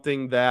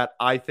something that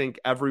I think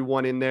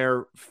everyone in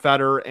there,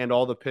 Fetter and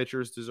all the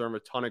pitchers, deserve a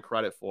ton of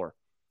credit for.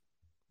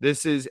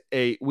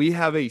 We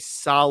have a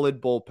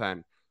solid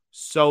bullpen.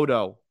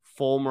 Soto,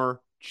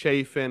 Fulmer,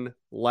 Chafin,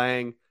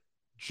 Lang,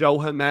 Joe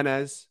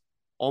Jimenez,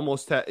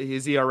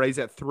 his ERA's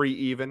at 3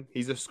 even.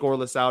 He's a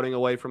scoreless outing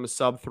away from a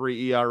sub-3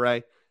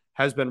 ERA.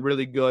 Has been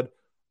really good.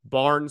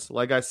 Barnes,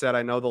 like I said,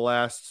 I know the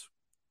last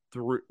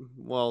 3,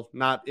 well,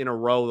 not in a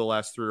row the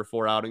last 3 or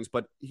 4 outings,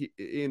 but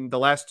in the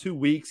last 2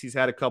 weeks, he's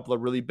had a couple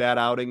of really bad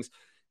outings.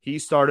 He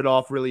started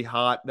off really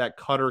hot. That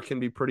cutter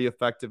can be pretty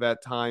effective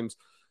at times.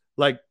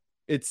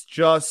 It's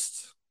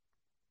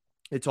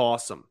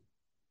awesome.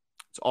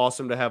 It's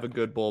awesome to have a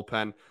good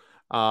bullpen.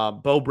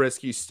 Bo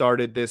Brisky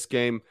started this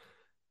game.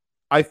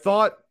 I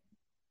thought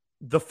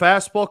the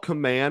fastball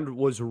command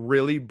was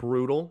really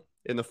brutal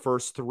in the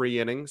first 3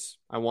 innings.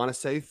 I want to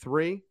say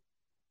 3.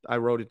 I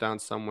wrote it down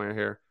somewhere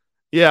here.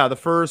 Yeah, the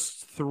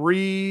first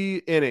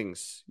 3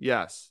 innings.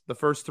 Yes, the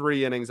first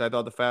 3 innings, I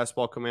thought the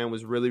fastball command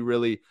was really,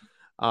 really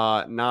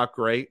not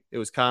great. It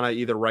was kind of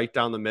either right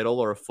down the middle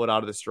or a foot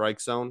out of the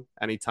strike zone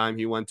anytime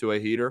he went to a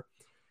heater.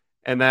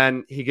 And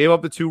then he gave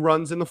up the 2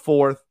 runs in the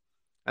 4th.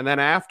 And then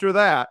after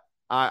that,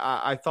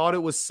 I thought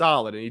it was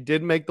solid, and he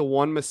did make the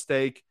one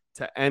mistake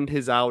to end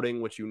his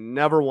outing, which you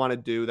never want to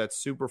do. That's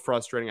super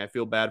frustrating. I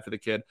feel bad for the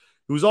kid,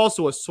 who's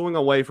also a swing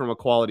away from a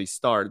quality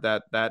start.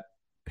 That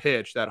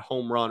pitch, that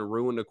home run,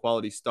 ruined a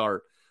quality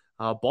start.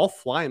 Ball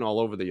flying all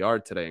over the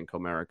yard today in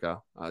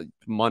Comerica.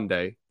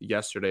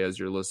 Yesterday, as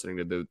you're listening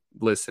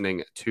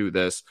to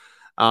this.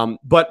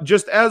 But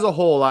just as a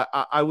whole,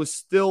 I was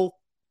still,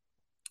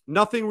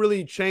 nothing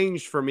really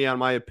changed for me on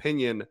my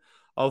opinion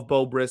of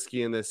Beau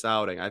Brieske in this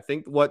outing. I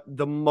think what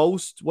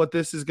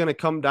this is going to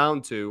come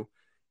down to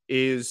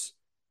is,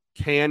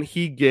 can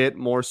he get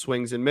more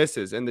swings and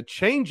misses? And the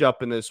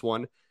changeup in this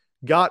one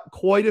got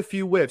quite a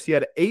few whiffs. He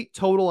had 8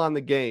 total on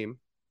the game,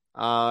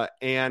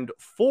 and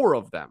 4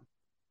 of them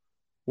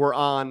were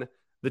on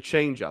the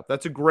changeup.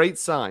 That's a great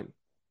sign.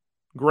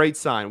 Great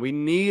sign. We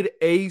need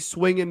a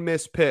swing and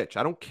miss pitch.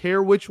 I don't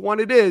care which one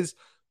it is,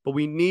 but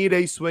we need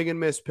a swing and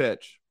miss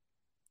pitch.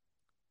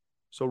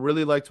 So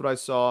really liked what I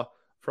saw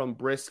from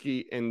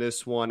Brieske in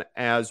this one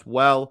as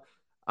well.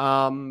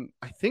 I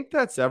think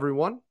that's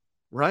everyone,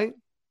 right?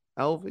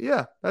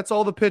 Yeah, that's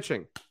all the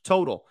pitching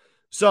total.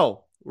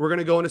 So we're going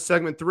to go into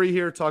segment 3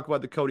 here, talk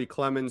about the Cody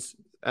Clemens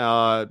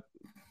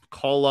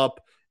call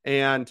up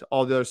and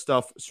all the other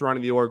stuff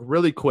surrounding the org.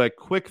 Really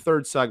quick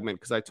third segment,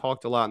 because I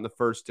talked a lot in the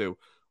first 2.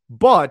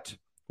 But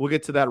we'll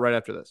get to that right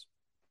after this.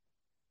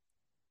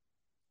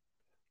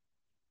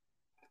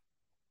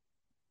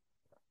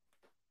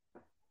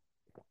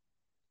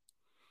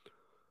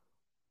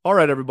 All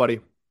right,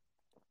 everybody.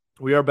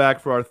 We are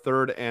back for our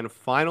third and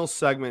final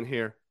segment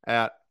here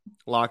at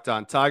Locked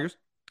On Tigers.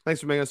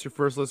 Thanks for making us your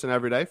first listen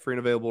every day. Free and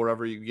available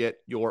wherever you get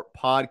your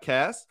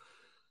podcasts.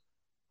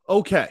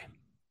 Okay.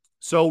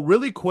 So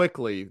really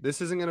quickly,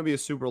 this isn't going to be a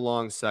super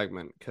long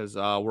segment because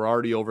we're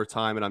already over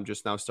time and I'm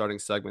just now starting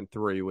segment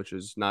 3, which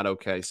is not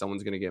okay.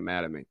 Someone's going to get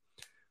mad at me.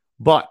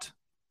 But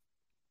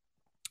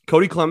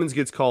Cody Clemens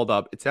gets called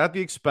up. It's at the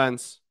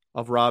expense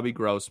of Robbie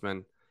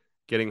Grossman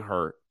getting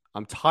hurt.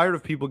 I'm tired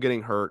of people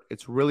getting hurt.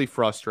 It's really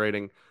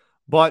frustrating.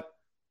 But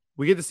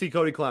we get to see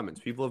Cody Clemens.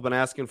 People have been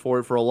asking for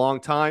it for a long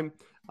time.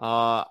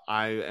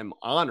 I am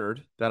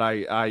honored that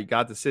I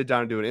got to sit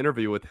down and do an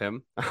interview with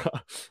him.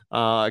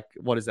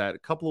 What is that? A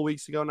couple of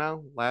weeks ago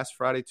now? Last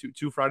Friday,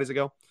 two Fridays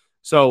ago.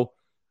 So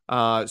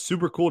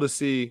super cool to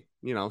see,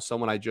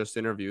 someone I just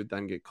interviewed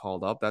then get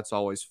called up. That's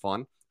always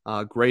fun.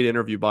 Great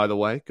interview, by the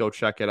way. Go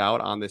check it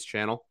out on this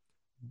channel.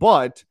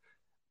 But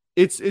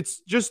it's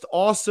just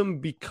awesome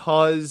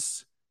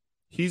because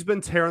he's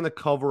been tearing the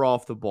cover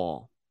off the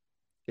ball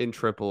in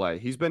AAA.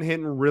 He's been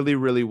hitting really,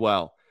 really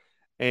well.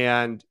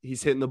 And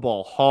he's hitting the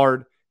ball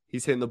hard.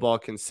 He's hitting the ball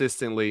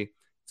consistently.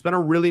 It's been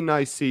a really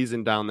nice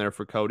season down there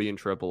for Cody in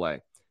AAA.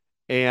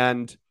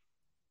 And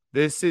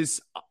this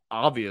is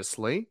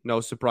obviously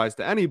no surprise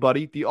to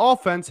anybody. The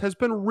offense has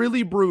been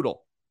really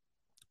brutal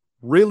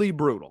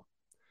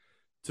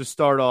to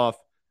start off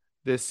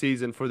this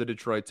season for the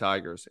Detroit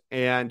Tigers.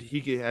 And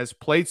he has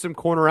played some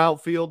corner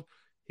outfield.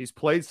 He's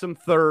played some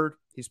third.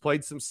 He's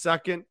played some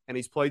second. And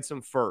he's played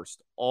some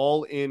first,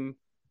 all in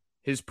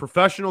his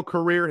professional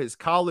career, his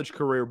college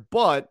career,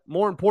 but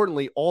more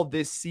importantly, all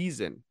this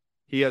season,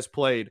 he has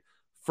played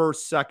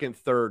first, second,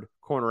 third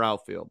corner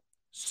outfield.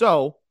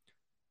 So,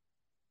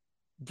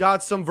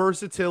 got some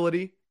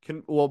versatility.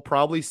 We'll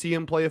probably see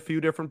him play a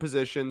few different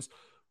positions.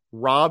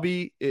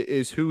 Robbie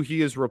is who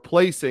he is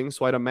replacing,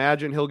 so I'd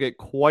imagine he'll get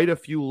quite a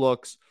few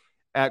looks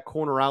at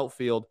corner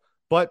outfield.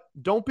 But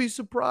don't be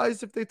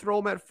surprised if they throw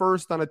him at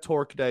first on a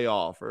Torque day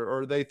off,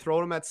 or they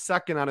throw him at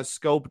second on a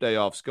Scope day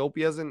off. Scope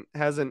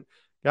hasn't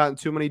gotten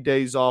too many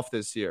days off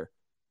this year.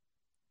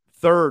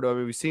 Third,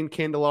 we've seen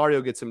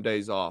Candelario get some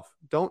days off.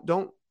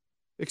 Don't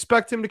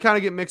expect him to kind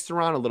of get mixed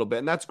around a little bit,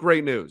 and that's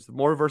great news. The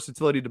more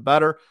versatility, the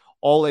better.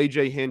 All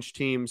A.J. Hinch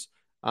teams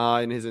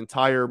in his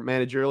entire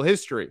managerial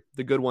history,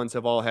 the good ones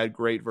have all had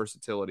great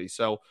versatility.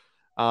 So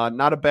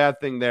not a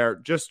bad thing there.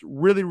 Just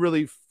really,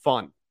 really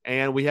fun.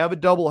 And we have a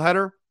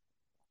doubleheader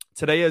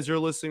today as you're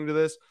listening to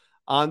this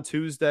on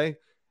Tuesday,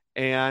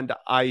 and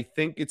I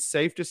think it's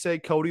safe to say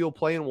Cody will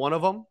play in one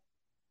of them.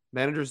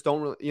 Managers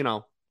don't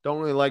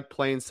really like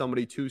playing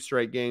somebody 2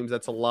 straight games.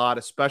 That's a lot,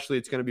 especially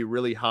it's going to be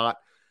really hot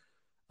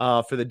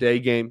for the day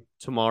game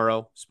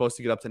tomorrow. Supposed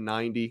to get up to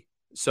 90.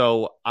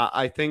 So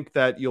I think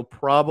that you'll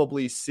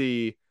probably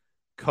see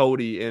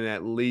Cody in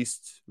at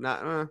least,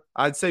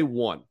 I'd say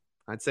one.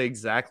 I'd say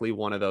exactly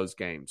one of those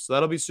games. So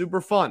that'll be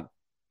super fun.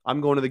 I'm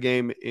going to the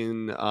game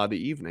in the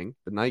evening,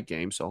 the night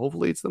game. So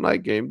hopefully it's the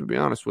night game, to be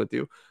honest with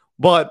you.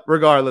 But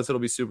regardless, it'll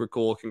be super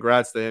cool.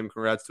 Congrats to him.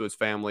 Congrats to his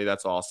family.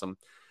 That's awesome.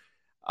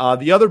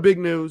 The other big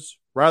news,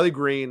 Riley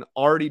Green,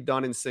 already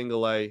done in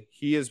single A.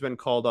 He has been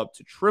called up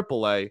to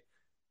triple A.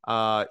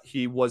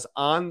 He was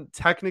on,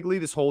 technically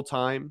this whole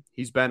time,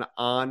 he's been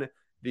on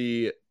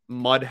the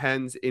Mud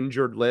Hens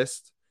injured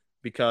list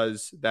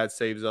because that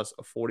saves us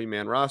a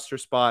 40-man roster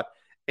spot.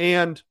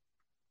 And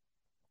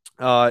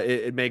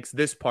it makes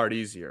this part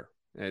easier.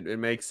 It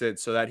makes it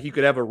so that he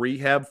could have a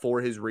rehab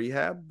for his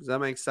rehab. Does that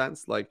make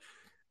sense? Like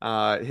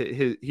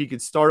he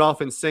could start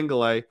off in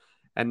single A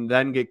and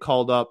then get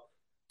called up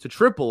to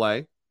triple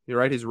A, You're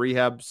right. His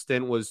rehab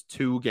stint was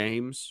 2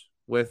 games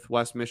with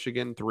West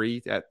Michigan,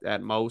 3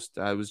 at most.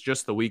 It was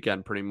just the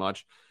weekend pretty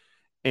much.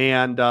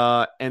 And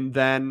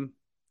then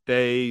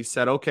they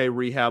said, okay,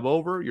 rehab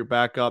over. You're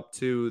back up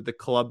to the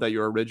club that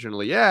you're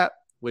originally at,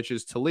 which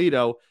is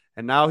Toledo.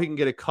 And now he can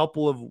get a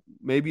couple of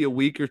maybe a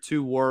week or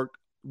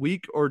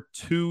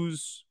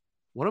two's.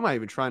 What am I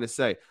even trying to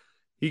say?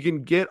 He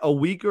can get a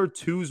week or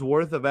two's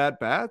worth of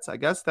at-bats. I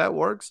guess that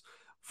works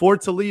for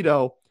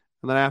Toledo.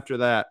 And then after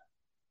that,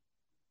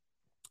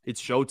 it's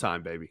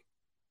showtime, baby.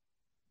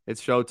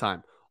 It's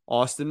showtime.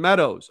 Austin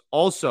Meadows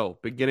also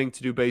beginning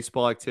to do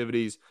baseball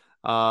activities.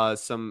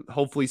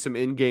 Hopefully some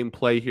in-game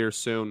play here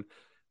soon.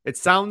 It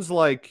sounds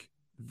like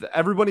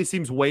everybody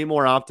seems way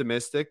more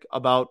optimistic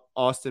about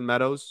Austin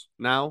Meadows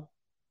now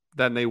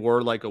than they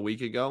were like a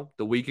week ago.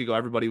 The week ago,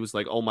 everybody was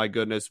like, oh my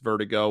goodness,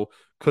 vertigo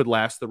could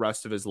last the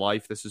rest of his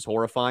life. This is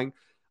horrifying.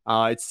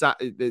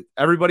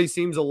 Everybody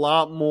seems a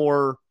lot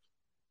more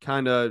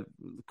kind of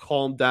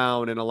calmed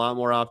down and a lot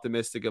more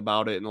optimistic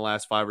about it in the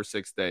last 5 or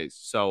 6 days.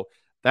 So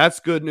that's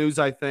good news,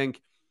 I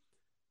think.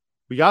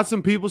 We got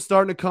some people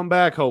starting to come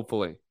back,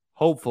 hopefully.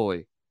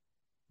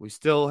 We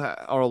still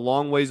are a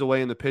long ways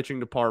away in the pitching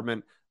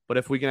department, but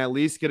if we can at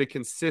least get a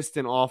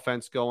consistent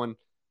offense going,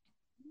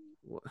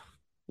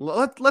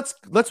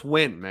 let's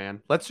win,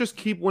 man. Let's just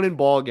keep winning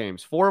ball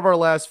games. 4 of our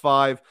last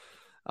 5,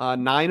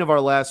 9 of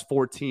our last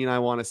 14, I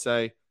want to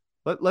say.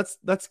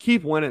 Let's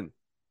keep winning.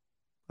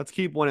 Let's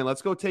keep winning.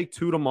 Let's go take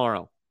 2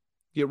 tomorrow.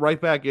 Get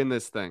right back in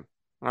this thing.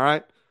 All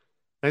right?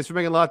 Thanks for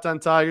making Locked On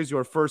Tigers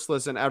your first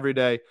listen every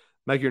day.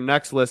 Make your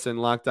next listen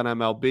Locked On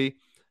MLB.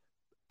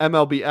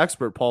 MLB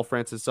expert Paul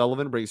Francis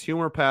Sullivan brings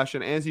humor,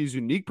 passion, and his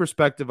unique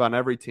perspective on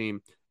every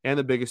team and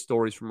the biggest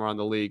stories from around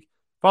the league.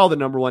 Follow the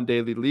 #1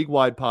 daily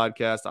league-wide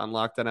podcast on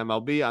Locked On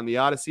MLB on the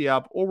Odyssey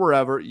app or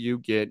wherever you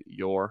get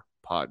your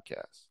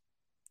podcasts.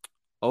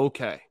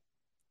 Okay.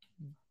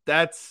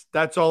 That's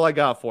all I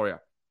got for you.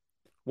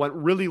 Went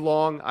really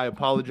long. I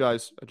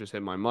apologize. I just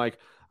hit my mic.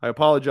 I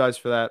apologize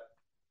for that.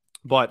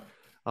 But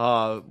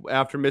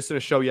after missing a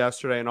show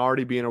yesterday and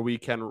already being a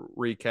weekend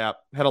recap,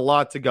 had a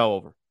lot to go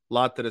over, a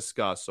lot to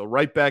discuss. So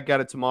right back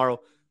at it tomorrow.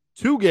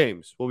 2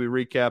 games we'll be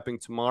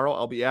recapping tomorrow.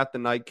 I'll be at the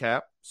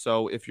nightcap.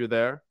 So if you're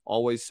there,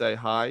 always say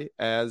hi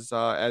as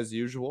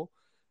usual.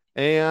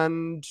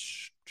 And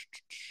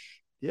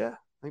yeah,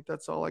 I think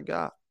that's all I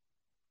got.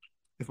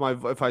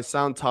 If I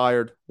sound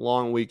tired,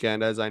 long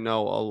weekend, as I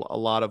know a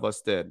lot of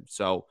us did.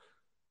 So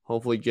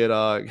hopefully get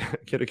a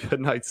good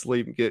night's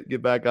sleep and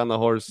get back on the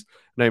horse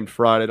named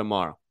Friday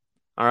tomorrow.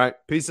 All right.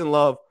 Peace and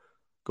love.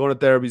 Going to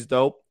therapy's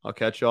dope. I'll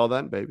catch you all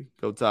then, baby.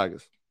 Go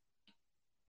Tigers.